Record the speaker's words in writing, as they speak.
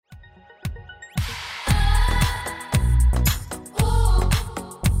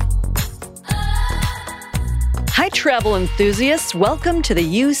travel enthusiasts. Welcome to the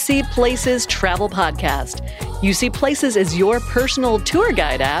UC Places Travel Podcast. UC Places is your personal tour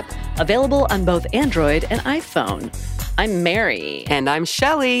guide app, available on both Android and iPhone. I'm Mary. And I'm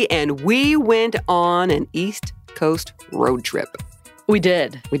Shelley, and we went on an East Coast road trip. We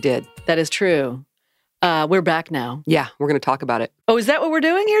did. We did. That is true. We're back now. Yeah, we're going to talk about it. Oh, is that what we're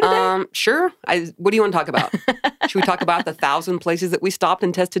doing here today? Sure. What do you want to talk about? Should we talk about the 1,000 places that we stopped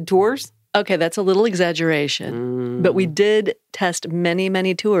and tested tours? Okay, that's a little exaggeration. But we did test many,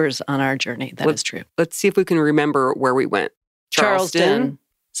 many tours on our journey. That is true. Let's see if we can remember where we went. Charleston,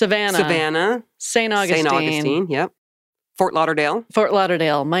 Savannah, St. Augustine, yep. Fort Lauderdale,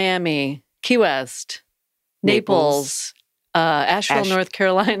 Miami, Key West, Naples, Asheville, North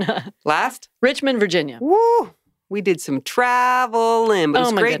Carolina. Last? Richmond, Virginia. Woo! We did some traveling, but it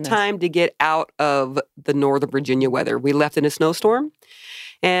was a great time to get out of the Northern Virginia weather. We left in a snowstorm,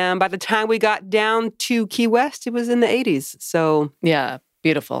 and by the time we got down to Key West, it was in the 80s. So yeah,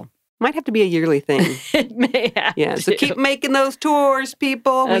 beautiful. Might have to be a yearly thing. It may have to. So keep making those tours,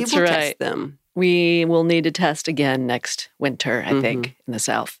 people. That's we will right. test them. We will need to test again next winter, I think, in the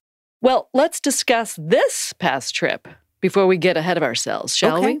South. Well, let's discuss this past trip before we get ahead of ourselves,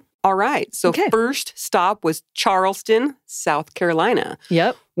 shall we? All right. So first stop was Charleston, South Carolina.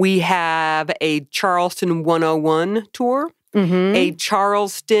 Yep. We have a Charleston 101 tour, a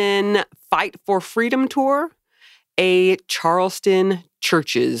Charleston Fight for Freedom tour, a Charleston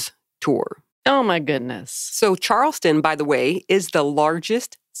Churches tour. Oh, my goodness. So Charleston, by the way, is the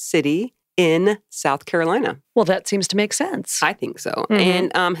largest city in South Carolina. Well, that seems to make sense. I think so.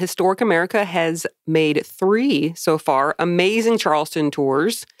 And Historic America has made 3 so far amazing Charleston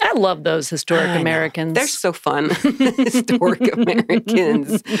tours. I love those Historic Americans. They're so fun. Historic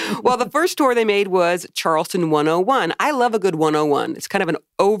Americans. Well, the first tour they made was Charleston 101. I love a good 101. It's kind of an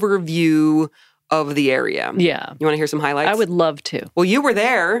overview of the area. Yeah. You want to hear some highlights? I would love to. Well, you were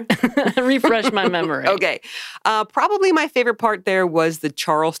there. Refresh my memory. Okay. Probably my favorite part there was the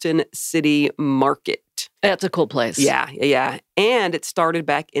Charleston City Market. That's a cool place. Yeah. And it started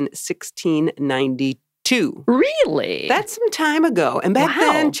back in 1692. Really? That's some time ago. And back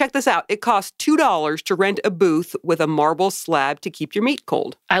then, check this out, it cost $2 to rent a booth with a marble slab to keep your meat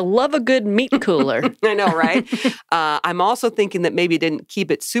cold. I love a good meat cooler. I know, right? I'm also thinking that maybe it didn't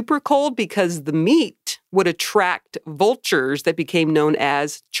keep it super cold because the meat would attract vultures that became known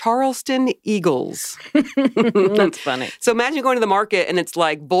as Charleston eagles. That's funny. So imagine going to the market and it's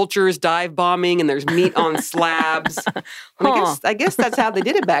like vultures dive bombing and there's meat on slabs. I guess that's how they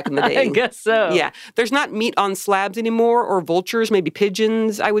did it back in the day. I guess so. Yeah. There's not meat on slabs anymore or vultures, maybe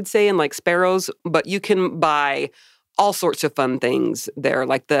pigeons, I would say, and like sparrows, but you can buy all sorts of fun things there,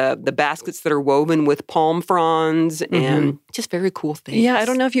 like the baskets that are woven with palm fronds and just very cool things. Yeah, I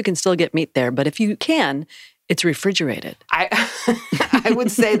don't know if you can still get meat there, but if you can, it's refrigerated. I would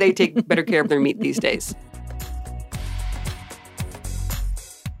say they take better care of their meat these days.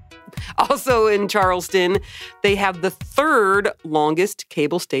 Also in Charleston, they have the 3rd longest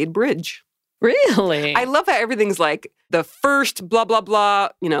cable-stayed bridge. Really? I love how everything's like the first blah, blah, blah,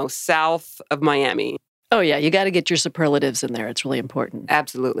 south of Miami. Oh, yeah. You got to get your superlatives in there. It's really important.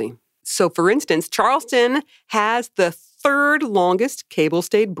 Absolutely. So, for instance, Charleston has the 3rd longest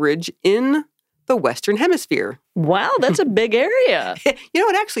cable-stayed bridge in the Western Hemisphere. Wow, that's a big area.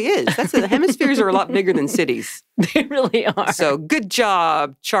 It actually is. The hemispheres are a lot bigger than cities. They really are. So, good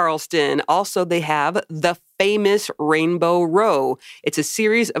job, Charleston. Also, they have the famous Rainbow Row. It's a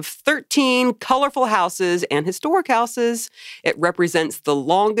series of 13 colorful houses and historic houses. It represents the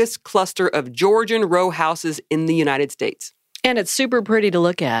longest cluster of Georgian row houses in the United States. And it's super pretty to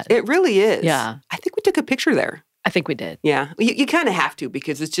look at. It really is. Yeah. I think we took a picture there. I think we did. Yeah. You kind of have to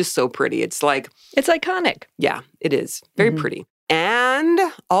because it's just so pretty. It's like... It's iconic. Yeah, it is. Very pretty. And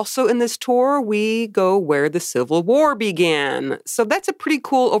also in this tour, we go where the Civil War began. So that's a pretty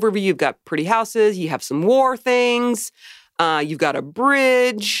cool overview. You've got pretty houses. You have some war things. You've got a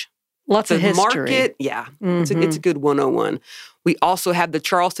bridge. Lots of history. Market. Yeah, it's a good 101. We also have the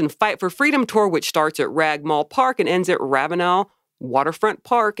Charleston Fight for Freedom tour, which starts at Rag Mall Park and ends at Ravenel Waterfront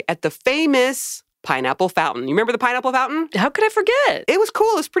Park at the famous Pineapple Fountain. You remember the Pineapple Fountain? How could I forget? It was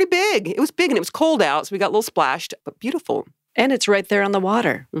cool. It was pretty big. It was big and it was cold out, so we got a little splashed, but beautiful. And it's right there on the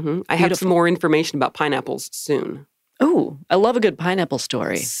water. I have some more information about pineapples soon. Ooh, I love a good pineapple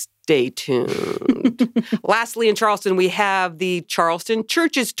story. Stay tuned. Lastly, in Charleston, we have the Charleston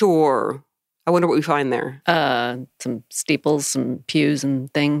Churches tour. I wonder what we find there. Some steeples, some pews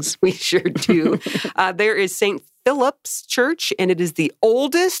and things. We sure do. There is St. Philip's Church, and it is the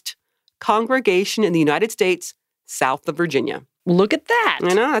oldest congregation in the United States south of Virginia. Look at that.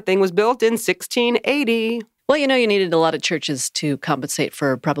 I know, that thing was built in 1680. Well, you needed a lot of churches to compensate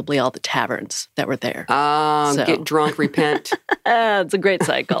for probably all the taverns that were there. Get drunk, repent. It's a great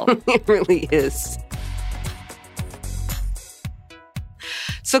cycle. It really is.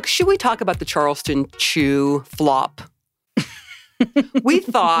 So should we talk about the Charleston Chew flop? We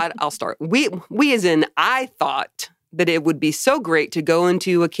thought, I'll start. I thought that it would be so great to go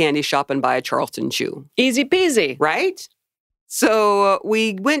into a candy shop and buy a Charleston Chew. Easy peasy. Right? So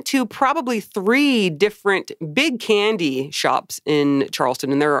we went to probably 3 different big candy shops in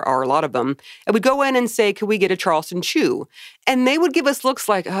Charleston, and there are a lot of them. And we'd go in and say, could we get a Charleston Chew? And they would give us looks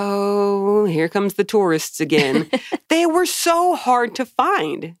like, oh, here comes the tourists again. They were so hard to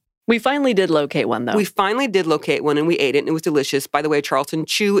find. We finally did locate one, though. We finally did locate one, and we ate it, and it was delicious. By the way, Charleston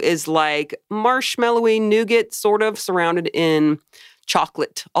Chew is like marshmallowy nougat, sort of, surrounded in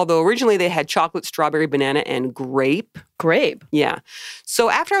chocolate. Although originally they had chocolate, strawberry, banana, and grape. Grape? Yeah. So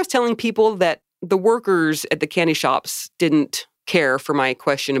after I was telling people that the workers at the candy shops didn't care for my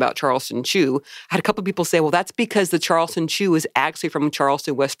question about Charleston Chew, I had a couple of people say, well, that's because the Charleston Chew is actually from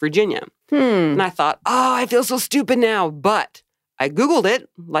Charleston, West Virginia. And I thought, I feel so stupid now. But I Googled it,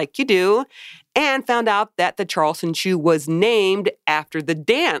 like you do, and found out that the Charleston Chew was named after the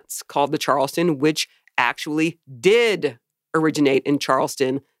dance called the Charleston, which actually did originate in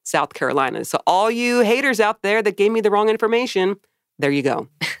Charleston, South Carolina. So all you haters out there that gave me the wrong information, there you go.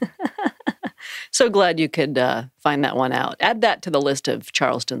 So glad you could find that one out. Add that to the list of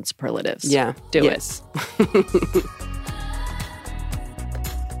Charleston superlatives. Yeah. Do it.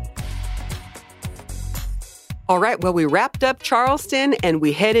 All right. Well, we wrapped up Charleston and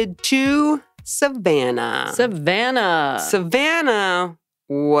we headed to Savannah. Savannah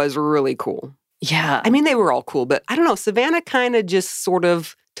was really cool. Yeah. I mean, they were all cool, but I don't know. Savannah kind of just sort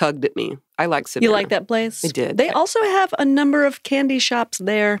of tugged at me. I like Savannah. You like that place? I did. They also have a number of candy shops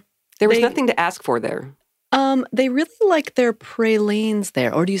there. There was nothing to ask for there. They really like their pralines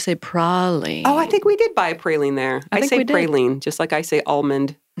there. Or do you say praline? Oh, I think we did buy a praline there. I say praline, just like I say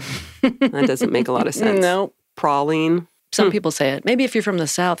almond. That doesn't make a lot of sense. No. Praline. Some people say it. Maybe if you're from the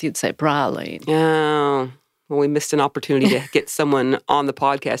South, you'd say praline. Oh, well, we missed an opportunity to get someone on the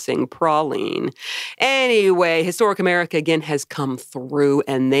podcast saying praline. Anyway, Historic America again has come through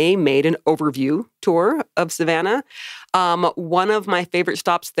and they made an overview tour of Savannah. One of my favorite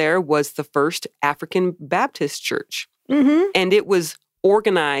stops there was the First African Baptist Church. And it was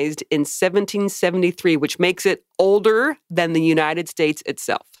organized in 1773, which makes it older than the United States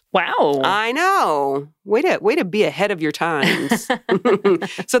itself. Wow. I know. Way to be ahead of your times.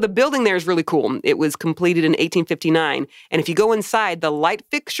 So the building there is really cool. It was completed in 1859. And if you go inside, the light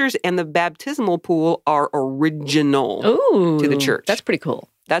fixtures and the baptismal pool are original to the church. That's pretty cool.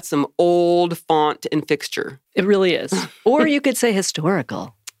 That's some old font and fixture. It really is. Or you could say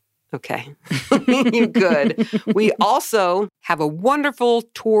historical. Okay. You could. We also have a wonderful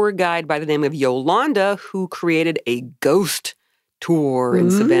tour guide by the name of Yolanda who created a ghost tour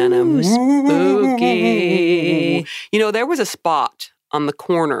in Savannah. Spooky. You know, there was a spot on the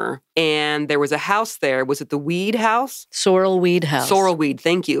corner and there was a house there. Was it the Weed House? Sorrel Weed House. Sorrel Weed,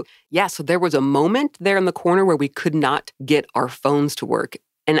 thank you. Yeah, so there was a moment there in the corner where we could not get our phones to work.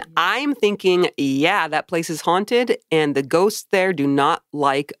 And I'm thinking, yeah, that place is haunted and the ghosts there do not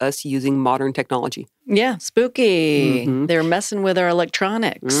like us using modern technology. Yeah, spooky. They're messing with our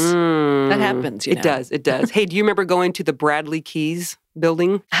electronics. That happens, you know. It does. Hey, do you remember going to the Bradley Keys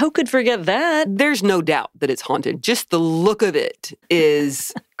building? Who could forget that? There's no doubt that it's haunted. Just the look of it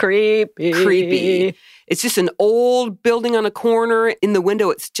is creepy. It's just an old building on a corner. In the window,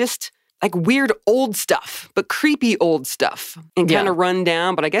 it's just like weird old stuff, but creepy old stuff and kind of run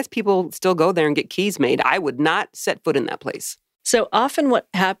down. But I guess people still go there and get keys made. I would not set foot in that place. So often what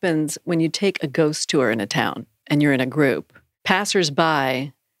happens when you take a ghost tour in a town and you're in a group,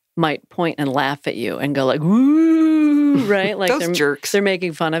 passersby might point and laugh at you and go like, woo, right? Like those jerks. They're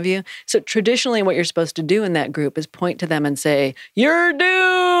making fun of you. So traditionally what you're supposed to do in that group is point to them and say, you're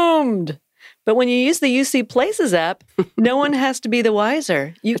doomed. But when you use the UC Places app, no one has to be the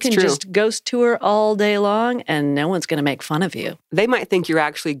wiser. You can just ghost tour all day long and no one's going to make fun of you. They might think you're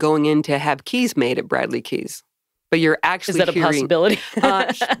actually going in to have keys made at Bradley Keys. But you're actually hearing... Is that a possibility?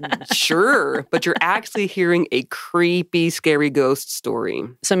 Sure. But you're actually hearing a creepy, scary ghost story.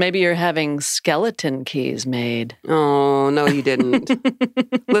 So maybe you're having skeleton keys made. Oh, no, you didn't.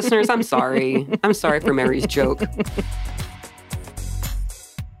 Listeners, I'm sorry. I'm sorry for Mary's joke.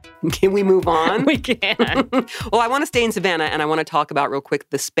 Can we move on? We can. Well, I want to stay in Savannah and I want to talk about real quick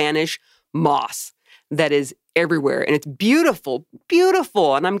the Spanish moss that is everywhere. And it's beautiful,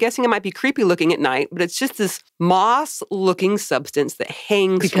 beautiful. And I'm guessing it might be creepy looking at night, but it's just this moss-looking substance that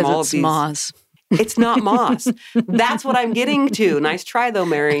hangs from all of these. Because it's moss. It's not moss. That's what I'm getting to. Nice try, though,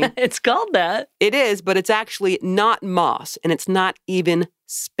 Mary. It's called that. It is, but it's actually not moss, and it's not even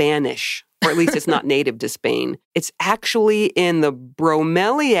Spanish, or at least it's not native to Spain. It's actually in the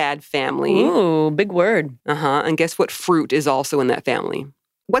bromeliad family. Ooh, big word. And guess what fruit is also in that family?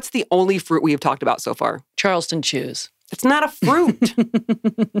 What's the only fruit we have talked about so far? Charleston chews. It's not a fruit.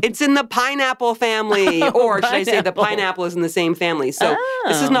 It's in the pineapple family. Or should I say the pineapple is in the same family. So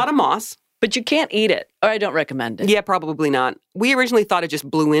this is not a moss. But you can't eat it, or I don't recommend it. Yeah, probably not. We originally thought it just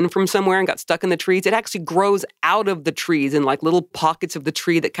blew in from somewhere and got stuck in the trees. It actually grows out of the trees in like little pockets of the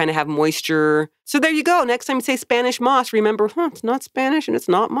tree that kind of have moisture. So there you go. Next time you say Spanish moss, remember, it's not Spanish and it's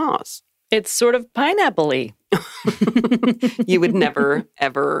not moss. It's sort of pineapple-y. You would never,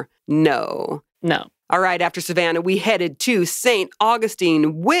 ever know. No. All right, after Savannah, we headed to St.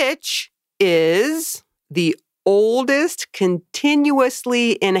 Augustine, which is the oldest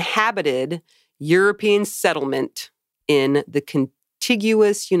continuously inhabited European settlement in the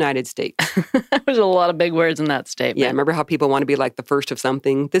contiguous United States. There's a lot of big words in that statement. Yeah, remember how people want to be like the first of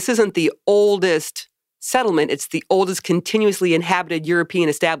something? This isn't the oldest settlement. It's the oldest continuously inhabited European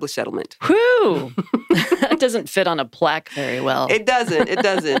established settlement. Whew! That doesn't fit on a plaque very well. It doesn't. It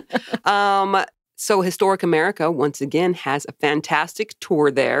doesn't. So Historic America, once again, has a fantastic tour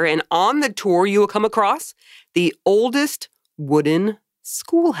there. And on the tour, you will come across the oldest wooden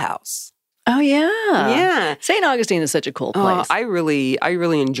schoolhouse. Oh, yeah. Yeah. St. Augustine is such a cool place. I really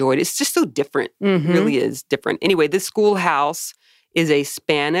enjoyed it. It's just so different. It really is different. Anyway, this schoolhouse is a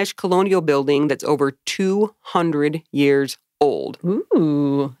Spanish colonial building that's over 200 years old.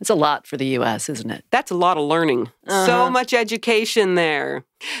 Ooh, it's a lot for the U.S., isn't it? That's a lot of learning. So much education there.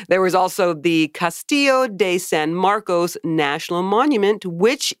 There was also the Castillo de San Marcos National Monument,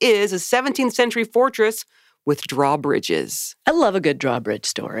 which is a 17th century fortress with drawbridges. I love a good drawbridge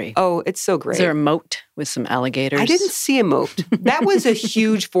story. Oh, it's so great. Is there a moat with some alligators? I didn't see a moat. That was a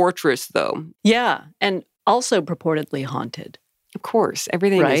huge fortress, though. Yeah, and also purportedly haunted. Of course,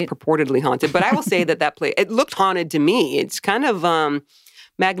 everything is purportedly haunted. But I will say that place, it looked haunted to me. It's kind of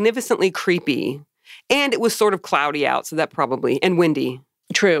magnificently creepy. And it was sort of cloudy out, so that probably, and windy.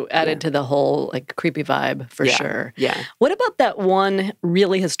 True, added to the whole like creepy vibe for sure. Yeah. What about that one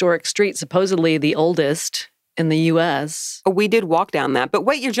really historic street, supposedly the oldest in the U.S.? Oh, we did walk down that. But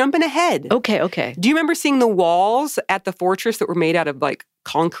wait, you're jumping ahead. Okay. Do you remember seeing the walls at the fortress that were made out of like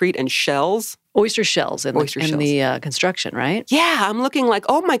concrete and shells? Oyster shells in the construction, right? Yeah, I'm looking like,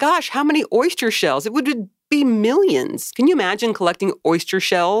 oh my gosh, how many oyster shells? It would be millions. Can you imagine collecting oyster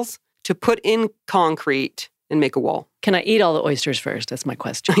shells to put in concrete and make a wall? Can I eat all the oysters first? That's my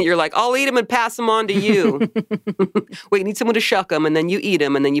question. You're like, I'll eat them and pass them on to you. Wait, you need someone to shuck them, and then you eat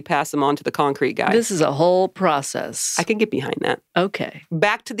them, and then you pass them on to the concrete guy. This is a whole process. I can get behind that. Okay.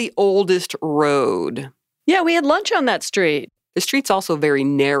 Back to the oldest road. Yeah, we had lunch on that street. The street's also very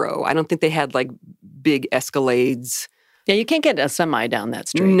narrow. I don't think they had like big escalades. Yeah, you can't get a semi down that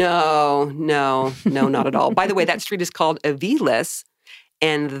street. No, not at all. By the way, that street is called Aviles,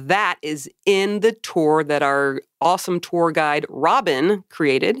 and that is in the tour that our awesome tour guide, Robin,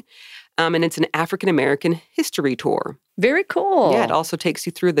 created. And it's an African-American history tour. Very cool. Yeah, it also takes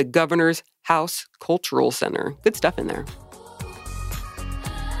you through the Governor's House Cultural Center. Good stuff in there.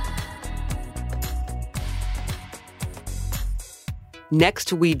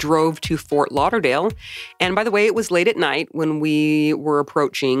 Next, we drove to Fort Lauderdale. And by the way, it was late at night when we were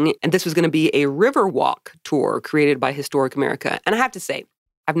approaching, and this was going to be a Riverwalk tour created by Historic America. And I have to say,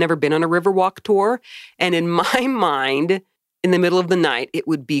 I've never been on a Riverwalk tour. And in my mind, in the middle of the night, it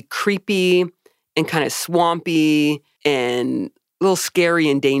would be creepy and kind of swampy and a little scary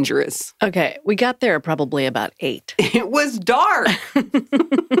and dangerous. Okay, we got there probably about 8. It was dark.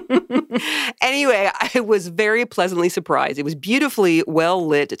 Anyway, I was very pleasantly surprised. It was beautifully well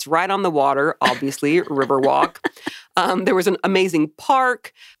lit. It's right on the water, obviously, Riverwalk. There was an amazing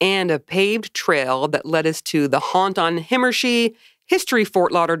park and a paved trail that led us to the Haunt on Himmershey, History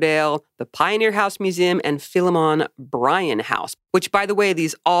Fort Lauderdale, the Pioneer House Museum, and Philemon Bryan House, which, by the way,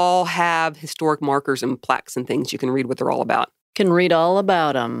 these all have historic markers and plaques and things. You can read what they're all about. Can read all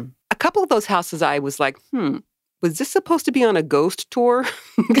about them. A couple of those houses I was like, was this supposed to be on a ghost tour?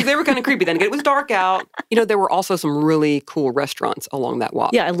 Because they were kind of creepy then. It was dark out. You know, there were also some really cool restaurants along that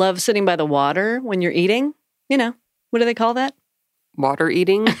walk. Yeah, I love sitting by the water when you're eating. You know, what do they call that? Water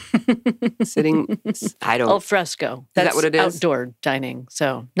eating? Sitting? I don't... Al fresco. Is that what it is? Outdoor dining,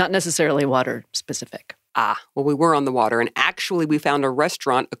 so not necessarily water specific. Well, we were on the water, and actually we found a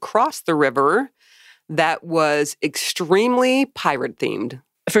restaurant across the river that was extremely pirate-themed.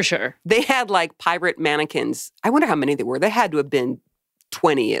 For sure. They had like pirate mannequins. I wonder how many there were. There had to have been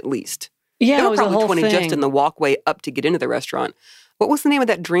 20 at least. Yeah, They it were was a probably whole 20 thing. just in the walkway up to get into the restaurant. What was the name of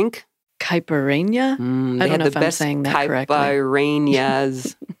that drink? Caipirinha? They I don't had know the if I'm best saying that correctly.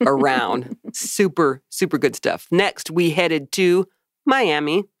 caipirinhas around. Super, super good stuff. Next, we headed to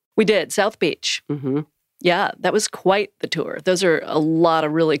Miami. We did, South Beach. Mm-hmm. Yeah, that was quite the tour. Those are a lot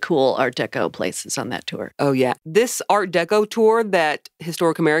of really cool Art Deco places on that tour. Oh, yeah. This Art Deco tour that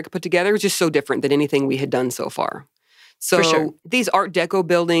Historic America put together was just so different than anything we had done so far. So For sure. these Art Deco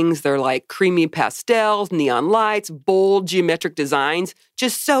buildings, they're like creamy pastels, neon lights, bold geometric designs,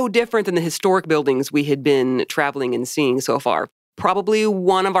 just so different than the historic buildings we had been traveling and seeing so far. Probably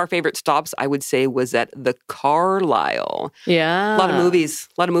one of our favorite stops, I would say, was at the Carlisle. Yeah. A lot of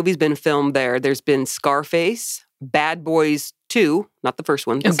movies been filmed there. There's been Scarface, Bad Boys 2, not the first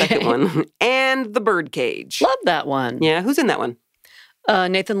one, the second one, and The Birdcage. Love that one. Yeah, who's in that one?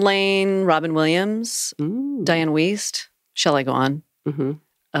 Nathan Lane, Robin Williams, Diane Wiest. Shall I go on?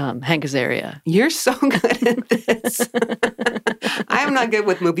 Mm-hmm. Hank Azaria. You're so good at this. I'm not good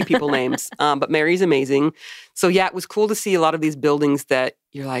with movie people names, but Mary's amazing. So yeah, it was cool to see a lot of these buildings that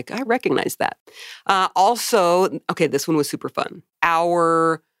you're like, I recognize that. Also, okay, this one was super fun.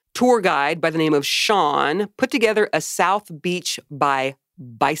 Our tour guide by the name of Sean put together a South Beach by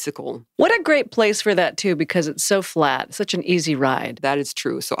bicycle. What a great place for that, too, because it's so flat. Such an easy ride. That is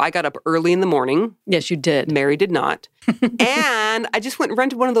true. So I got up early in the morning. Yes, you did. Mary did not. And I just went and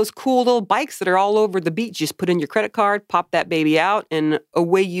rented one of those cool little bikes that are all over the beach. Just put in your credit card, pop that baby out, and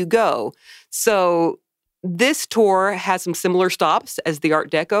away you go. So this tour has some similar stops as the Art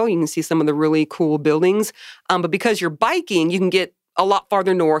Deco. You can see some of the really cool buildings. But because you're biking, you can get a lot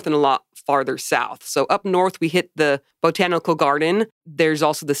farther north and a lot farther south. So up north, we hit the Botanical Garden. There's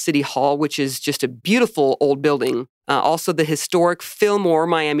also the City Hall, which is just a beautiful old building. Also the historic Fillmore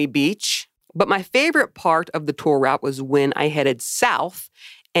Miami Beach. But my favorite part of the tour route was when I headed south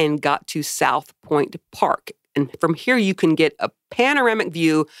and got to South Point Park. And from here, you can get a panoramic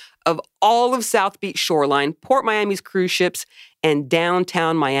view of all of South Beach shoreline, Port Miami's cruise ships, and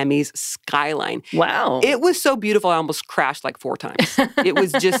downtown Miami's skyline. Wow. It was so beautiful, I almost crashed like 4 times. It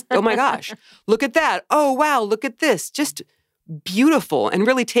was just, oh my gosh, look at that. Oh, wow, look at this. Just beautiful. And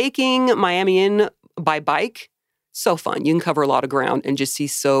really taking Miami in by bike, so fun. You can cover a lot of ground and just see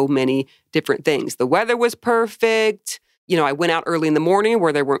so many different things. The weather was perfect. You know, I went out early in the morning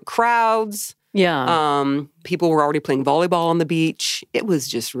where there weren't crowds. Yeah. People were already playing volleyball on the beach. It was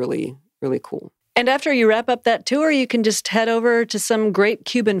just really, really cool. And after you wrap up that tour, you can just head over to some great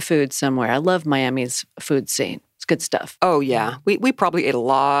Cuban food somewhere. I love Miami's food scene. It's good stuff. Oh, yeah. We probably ate a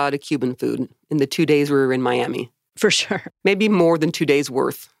lot of Cuban food in the 2 days we were in Miami. For sure. Maybe more than 2 days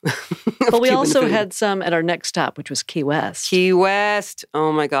worth. But we Cuban also food. had some at our next stop, which was Key West. Key West.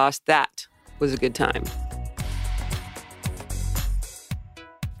 Oh my gosh, that was a good time.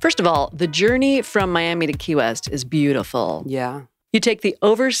 First of all, the journey from Miami to Key West is beautiful. Yeah. You take the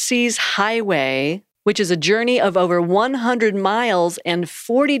Overseas Highway, which is a journey of over 100 miles and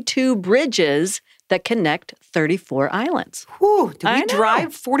 42 bridges that connect 34 islands. Whew, did I we know.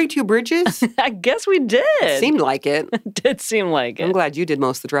 drive 42 bridges? I guess we did. Seemed like it. It did seem like I'm it. glad you did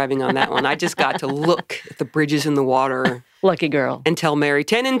most of the driving on that one. I just got to look at the bridges in the water Lucky girl. and tell Mary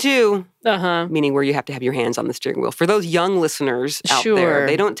 10 and 2, Uh-huh. meaning where you have to have your hands on the steering wheel. For those young listeners out Sure. there,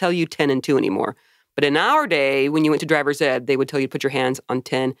 they don't tell you 10 and 2 anymore. But in our day, when you went to driver's ed, they would tell you to put your hands on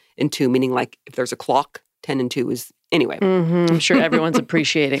 10 and 2, meaning like if there's a clock, 10 and 2 is anyway. I'm sure everyone's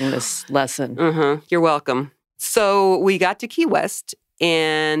appreciating this lesson. You're welcome. So we got to Key West,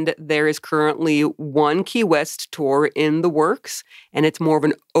 and there is currently one Key West tour in the works, and it's more of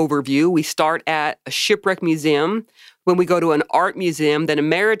an overview. We start at a shipwreck museum, when we go to an art museum, then a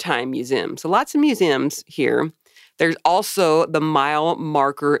maritime museum. So lots of museums here. There's also the mile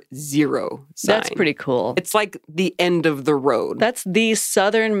marker 0 sign. That's pretty cool. It's like the end of the road. That's the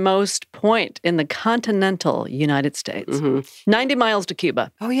southernmost point in the continental United States. 90 miles to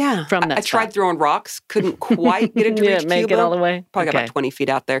Cuba. Oh, yeah. From that I tried spot. throwing rocks. Couldn't quite get it to reach make Cuba. it all the way. Probably got Okay. about 20 feet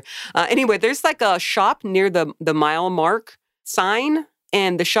out there. Anyway, there's like a shop near the mile mark sign,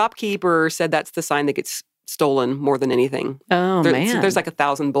 and the shopkeeper said that's the sign that gets stolen more than anything. Oh, man. There's like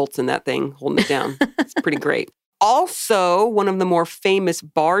 1,000 bolts in that thing holding it down. It's pretty great. Also, one of the more famous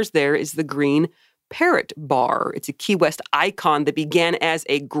bars there is the Green Parrot Bar. It's a Key West icon that began as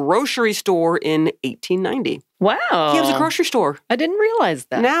a grocery store in 1890. Wow. Yeah, it was a grocery store. I didn't realize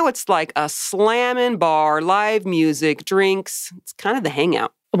that. Now it's like a slamming bar, live music, drinks. It's kind of the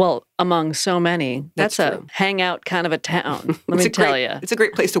hangout. Well, among so many. That's That's a true. hangout kind of a town. Let It's me a tell great- you. It's a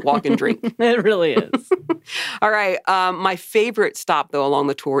great place to walk and drink. It really is. All right. My favorite stop, though, along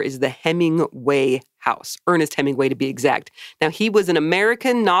the tour is the Hemingway House. Ernest Hemingway, to be exact. Now, he was an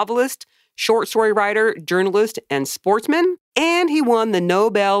American novelist, short story writer, journalist, and sportsman. And he won the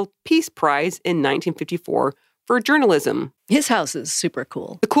Nobel Peace Prize in 1954 for journalism. His house is super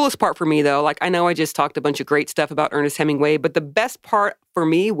cool. The coolest part for me, though, I know I just talked a bunch of great stuff about Ernest Hemingway, but the best part for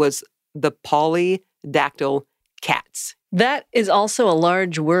me was the polydactyl cats. That is also a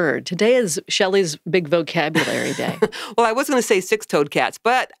large word. Today is Shelley's big vocabulary day. Well, I was going to say 6-toed cats,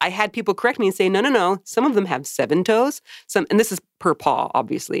 but I had people correct me and say, no. Some of them have 7 toes. And this is per paw,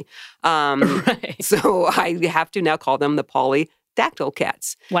 obviously. Right. So I have to now call them the polydactyl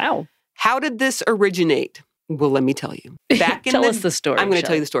cats. Wow. How did this originate? Well, let me tell you. Tell us the story. I'm going to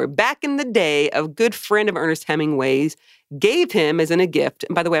tell you the story. Back in the day, a good friend of Ernest Hemingway's gave him as a gift,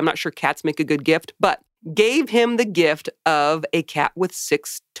 and by the way, I'm not sure cats make a good gift, but gave him the gift of a cat with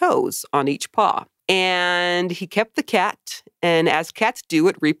 6 toes on each paw. And he kept the cat, and as cats do,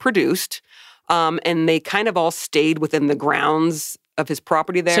 it reproduced. And they kind of all stayed within the grounds of his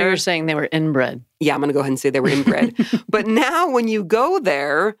property there. So you're saying they were inbred? Yeah, I'm going to go ahead and say they were inbred. But now when you go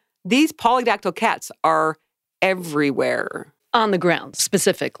there, these polydactyl cats are everywhere. On the ground,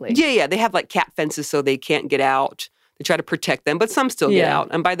 specifically. Yeah. They have cat fences so they can't get out. They try to protect them, but some still get out.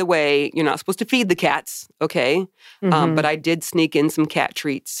 And by the way, you're not supposed to feed the cats, okay? Mm-hmm. But I did sneak in some cat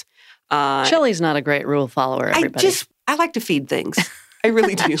treats. Shelley's not a great rule follower, everybody. I like to feed things. I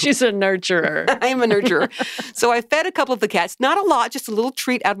really do. She's a nurturer. I am a nurturer. So I fed a couple of the cats, not a lot, just a little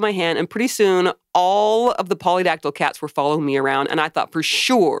treat out of my hand. And pretty soon, all of the polydactyl cats were following me around. And I thought for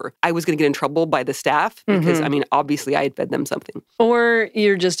sure I was going to get in trouble by the staff because, obviously I had fed them something. Or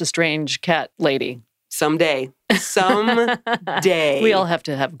you're just a strange cat lady. Someday. We all have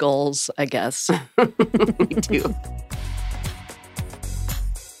to have goals, I guess. We do.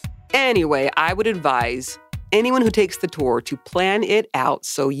 Anyway, I would advise anyone who takes the tour to plan it out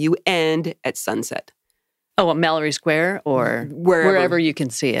so you end at sunset. Oh, at Mallory Square or wherever you can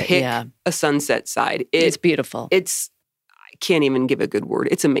see it. Pick a sunset side. It's beautiful. I can't even give a good word.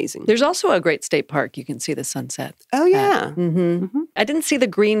 It's amazing. There's also a great state park you can see the sunset. Oh, yeah. I didn't see the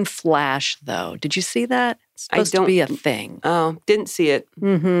green flash, though. Did you see that? It's supposed to be a thing. Oh, didn't see it.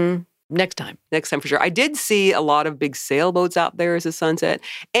 Next time. Next time for sure. I did see a lot of big sailboats out there as a sunset,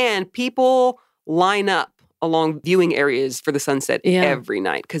 and people line up along viewing areas for the sunset every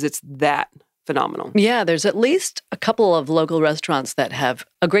night because it's that phenomenal. Yeah, there's at least a couple of local restaurants that have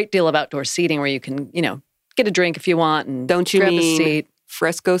a great deal of outdoor seating where you can, get a drink if you want and Don't you grab mean a seat.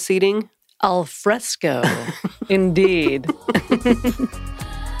 Fresco seating? Al fresco, indeed.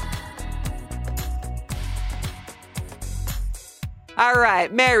 All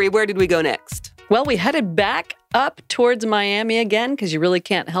right, Mary, where did we go next? Well, we headed back up towards Miami again because you really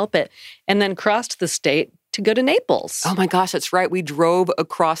can't help it, and then crossed the state to go to Naples. Oh my gosh, that's right. We drove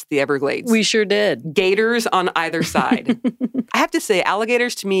across the Everglades. We sure did. Gators on either side. I have to say,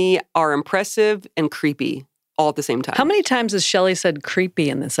 alligators to me are impressive and creepy all at the same time. How many times has Shelley said creepy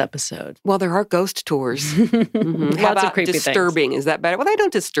in this episode? Well, there are ghost tours. Lots of creepy disturbing? things. Is that better? Well, they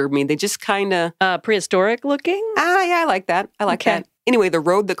don't disturb me. They just kind of... prehistoric looking? Yeah, I like that. I like that. Anyway, the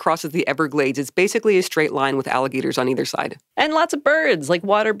road that crosses the Everglades is basically a straight line with alligators on either side. And lots of birds, like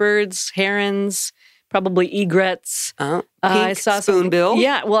water birds, herons, probably egrets. Pink I saw spoonbill.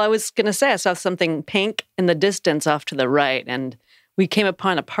 Yeah, well, I was going to say I saw something pink in the distance off to the right, and we came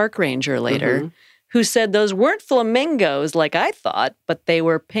upon a park ranger later who said those weren't flamingos like I thought, but they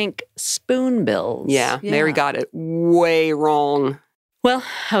were pink spoonbills. Yeah, Mary got it way wrong. Well,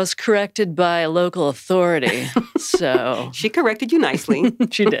 I was corrected by a local authority, so... She corrected you nicely.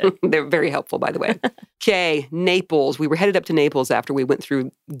 She did. They're very helpful, by the way. Okay, Naples. We were headed up to Naples after we went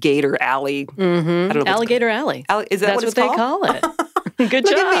through Gator Alley. I don't know Alligator Alley. Is that That's what they call it. Good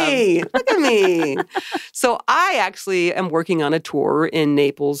job. Look at me. So I actually am working on a tour in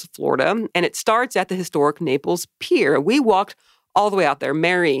Naples, Florida, and it starts at the historic Naples Pier. We walked all the way out there.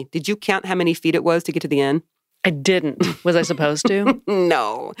 Mary, did you count how many feet it was to get to the end? I didn't. Was I supposed to?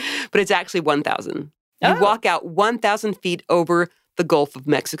 No, but it's actually 1,000. You walk out 1,000 feet over the Gulf of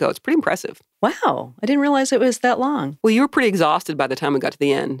Mexico. It's pretty impressive. Wow. I didn't realize it was that long. Well, you were pretty exhausted by the time we got to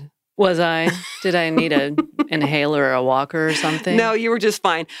the end. Was I? Did I need an inhaler or a walker or something? No, you were just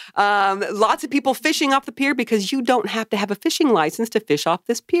fine. Lots of people fishing off the pier because you don't have to have a fishing license to fish off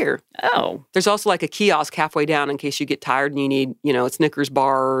this pier. Oh. There's also like a kiosk halfway down in case you get tired and you need, a Snickers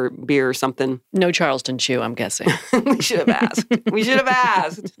bar or beer or something. No Charleston Chew, I'm guessing. We should have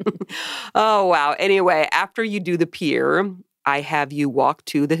asked. Oh, wow. Anyway, after you do the pier, I have you walk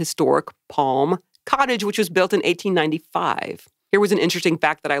to the historic Palm Cottage, which was built in 1895. Here was an interesting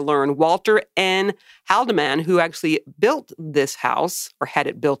fact that I learned. Walter N. Haldeman, who actually built this house, or had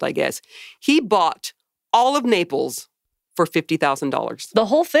it built, I guess, he bought all of Naples for $50,000. The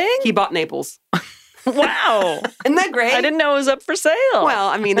whole thing? He bought Naples. Wow. Isn't that great? I didn't know it was up for sale. Well,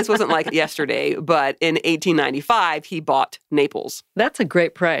 I mean, this wasn't like yesterday, but in 1895, he bought Naples. That's a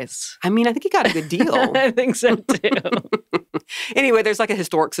great price. I mean, I think he got a good deal. I think so, too. Anyway, there's like a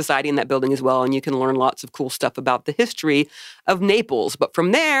historic society in that building as well, and you can learn lots of cool stuff about the history of Naples. But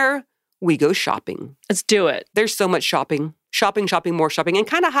from there, we go shopping. Let's do it. There's so much shopping, more shopping, and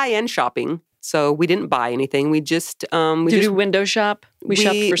kind of high-end shopping. So we didn't buy anything. We just Did you window shop? We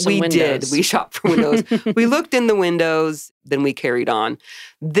shopped for some windows. We did. We shopped for windows. We looked in the windows, then we carried on.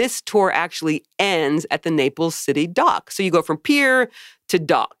 This tour actually ends at the Naples City dock. So you go from pier to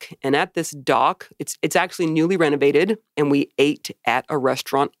dock. And at this dock, it's actually newly renovated, and we ate at a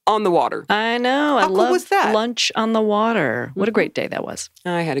restaurant on the water. I know. How cool was that? Lunch on the water. What a great day that was.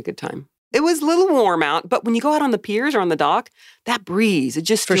 I had a good time. It was a little warm out, but when you go out on the piers or on the dock, that breeze, it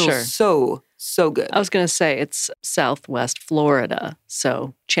just feels so good. I was going to say, it's Southwest Florida,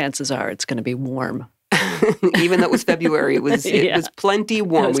 so chances are it's going to be warm. Even though it was February, it was plenty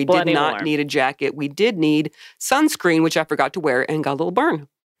warm. We did not need a jacket. We did need sunscreen, which I forgot to wear and got a little burn.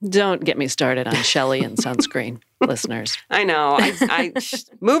 Don't get me started on Shelley and sunscreen, listeners. I know.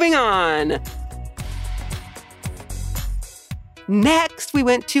 Moving on. Next, we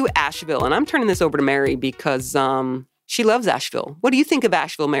went to Asheville, and I'm turning this over to Mary because she loves Asheville. What do you think of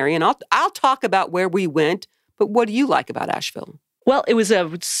Asheville, Mary? And I'll talk about where we went, but what do you like about Asheville? Well, it was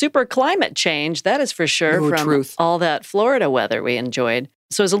a super climate change, that is for sure, from all that Florida weather we enjoyed.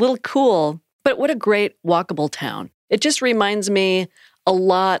 So it was a little cool, but what a great walkable town. It just reminds me a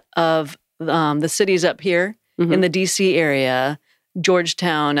lot of the cities up here in the D.C. area,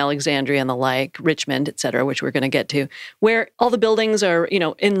 Georgetown, Alexandria, and the like, Richmond, et cetera, which we're going to get to, where all the buildings are,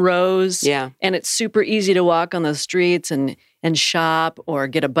 in rows. Yeah. And it's super easy to walk on the streets and shop or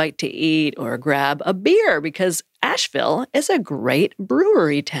get a bite to eat or grab a beer because Asheville is a great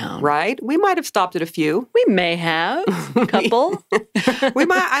brewery town. Right? We might have stopped at a few. We may have a couple.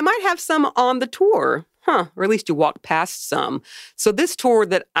 I might have some on the tour. Or at least you walk past some. So this tour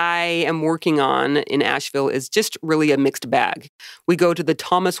that I am working on in Asheville is just really a mixed bag. We go to the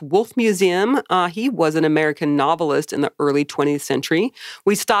Thomas Wolfe Museum. He was an American novelist in the early 20th century.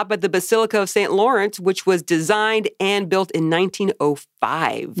 We stop at the Basilica of St. Lawrence, which was designed and built in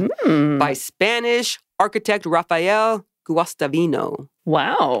 1905 by Spanish architect Rafael Guastavino.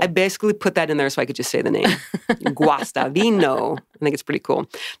 Wow. I basically put that in there so I could just say the name. Guastavino. I think it's pretty cool.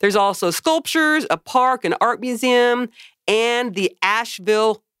 There's also sculptures, a park, an art museum, and the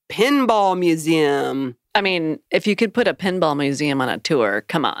Asheville Pinball Museum. I mean, if you could put a pinball museum on a tour,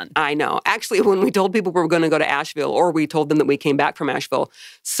 come on. I know. Actually, when we told people we were going to go to Asheville, or we told them that we came back from Asheville,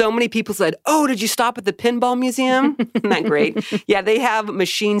 so many people said, "Oh, did you stop at the Pinball Museum?" Isn't that great? Yeah, they have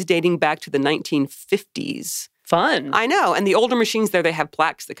machines dating back to the 1950s. Fun. I know. And the older machines there, they have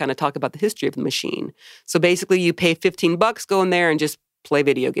plaques that kind of talk about the history of the machine. So basically, you pay $15, go in there and just play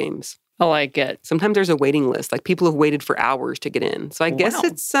video games. I like it. Sometimes there's a waiting list. Like people have waited for hours to get in. So I guess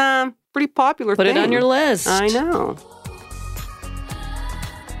it's pretty popular Put thing. It on your list. I know.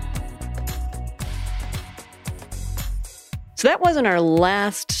 So that wasn't our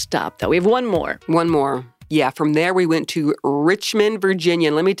last stop, though. We have one more. One more. Yeah, from there we went to Richmond, Virginia.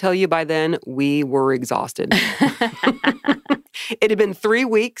 And let me tell you, by then, we were exhausted. It had been 3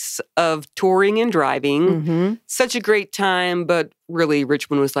 weeks of touring and driving. Such a great time, but really,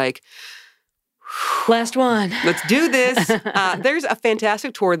 Richmond was like, last one. Let's do this. There's a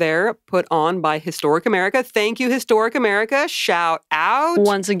fantastic tour there put on by Historic America. Thank you, Historic America. Shout out.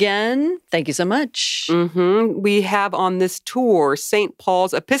 Once again, thank you so much. We have on this tour St.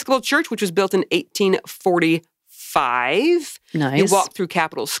 Paul's Episcopal Church, which was built in 1845. Nice. You walk through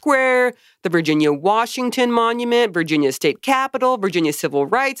Capitol Square, the Virginia Washington Monument, Virginia State Capitol, Virginia Civil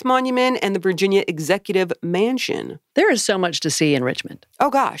Rights Monument, and the Virginia Executive Mansion. There is so much to see in Richmond. Oh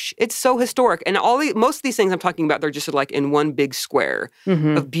gosh, it's so historic. And most of these things I'm talking about, they're just like in one big square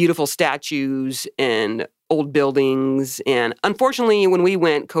of beautiful statues and old buildings. And unfortunately, when we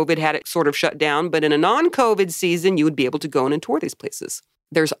went, COVID had it sort of shut down. But in a non-COVID season, you would be able to go in and tour these places.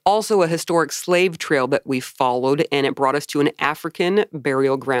 There's also a historic slave trail that we followed, and it brought us to an African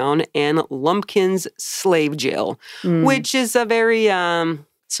burial ground and Lumpkin's slave jail, which is a very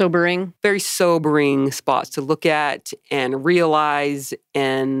sobering spots to look at and realize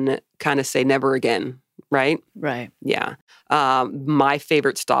and kind of say never again, right? Right. Yeah. My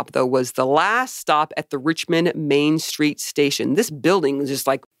favorite stop, though, was the last stop at the Richmond Main Street Station. This building is just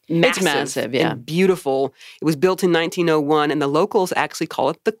like massive. It's massive, yeah. And beautiful. It was built in 1901, and the locals actually call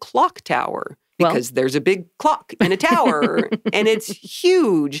it the Clock Tower because there's a big clock in a tower, and it's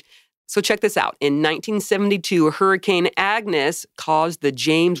huge. So check this out. In 1972, Hurricane Agnes caused the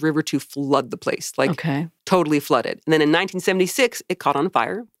James River to flood the place, totally flooded. And then in 1976, it caught on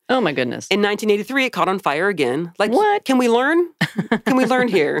fire. Oh, my goodness. In 1983, it caught on fire again. What? Can we learn? Can we learn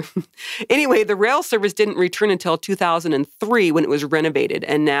here? Anyway, the rail service didn't return until 2003 when it was renovated.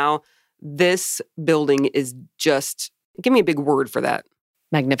 And now this building is just, give me a big word for that.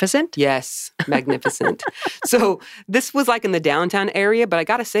 Magnificent? Yes, magnificent. So this was in the downtown area, but I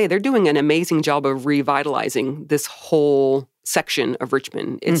got to say, they're doing an amazing job of revitalizing this whole section of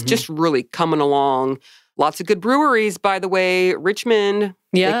Richmond. It's just really coming along. Lots of good breweries, by the way. Richmond,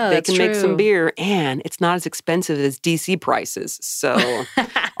 they can make some beer, and it's not as expensive as DC prices. So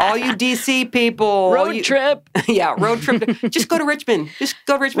all you DC people. Road trip. Yeah, road trip. Just go to Richmond. Just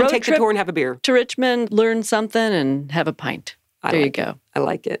go to Richmond, take the tour, and have a beer. To Richmond, learn something, and have a pint. There you go. I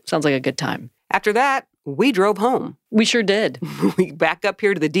like it. Sounds like a good time. After that, we drove home. We sure did. We back up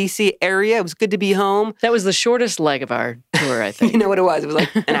here to the D.C. area. It was good to be home. That was the shortest leg of our tour, I think. You know what it was? It was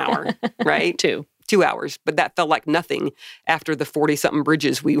an hour, right? 2 hours. But that felt like nothing after the 40-something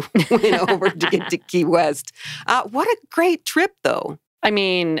bridges we went over to get to Key West. What a great trip, though. I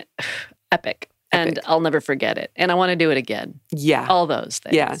mean, epic. And I'll never forget it. And I want to do it again. Yeah. All those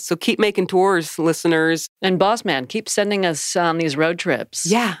things. Yeah. So keep making tours, listeners. And Boss Man, keep sending us on these road trips.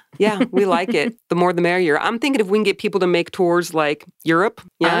 Yeah. Yeah. We like it. The more the merrier. I'm thinking if we can get people to make tours like Europe.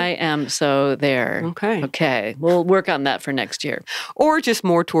 Yeah. I am so there. Okay. We'll work on that for next year. Or just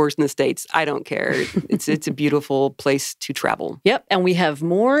more tours in the States. I don't care. It's a beautiful place to travel. Yep. And we have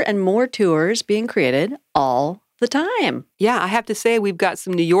more and more tours being created all the time. Yeah, I have to say we've got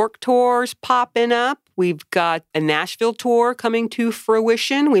some New York tours popping up. We've got a Nashville tour coming to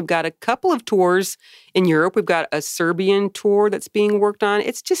fruition. We've got a couple of tours in Europe. We've got a Serbian tour that's being worked on.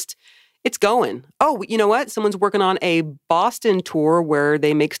 It's going. Oh, you know what? Someone's working on a Boston tour where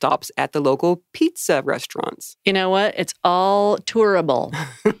they make stops at the local pizza restaurants. You know what? It's all tourable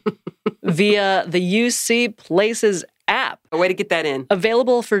via the UC Places app. A way to get that in.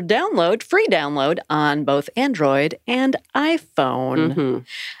 Available for download, free download on both Android and iPhone. Mm-hmm.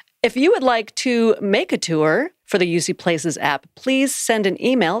 If you would like to make a tour for the UC Places app, please send an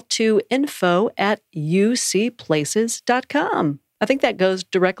email to info@ucplaces.com. I think that goes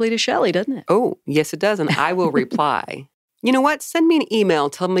directly to Shelley, doesn't it? Oh, yes, it does. And I will reply. You know what? Send me an email.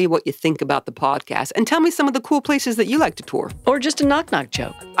 Tell me what you think about the podcast. And tell me some of the cool places that you like to tour. Or just a knock-knock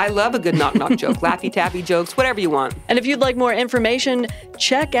joke. I love a good knock-knock joke. Laffy-taffy jokes, whatever you want. And if you'd like more information,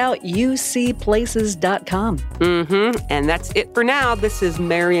 check out ucplaces.com. Mm-hmm. And that's it for now. This is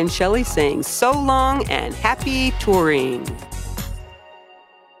Mary and Shelley saying so long and happy touring.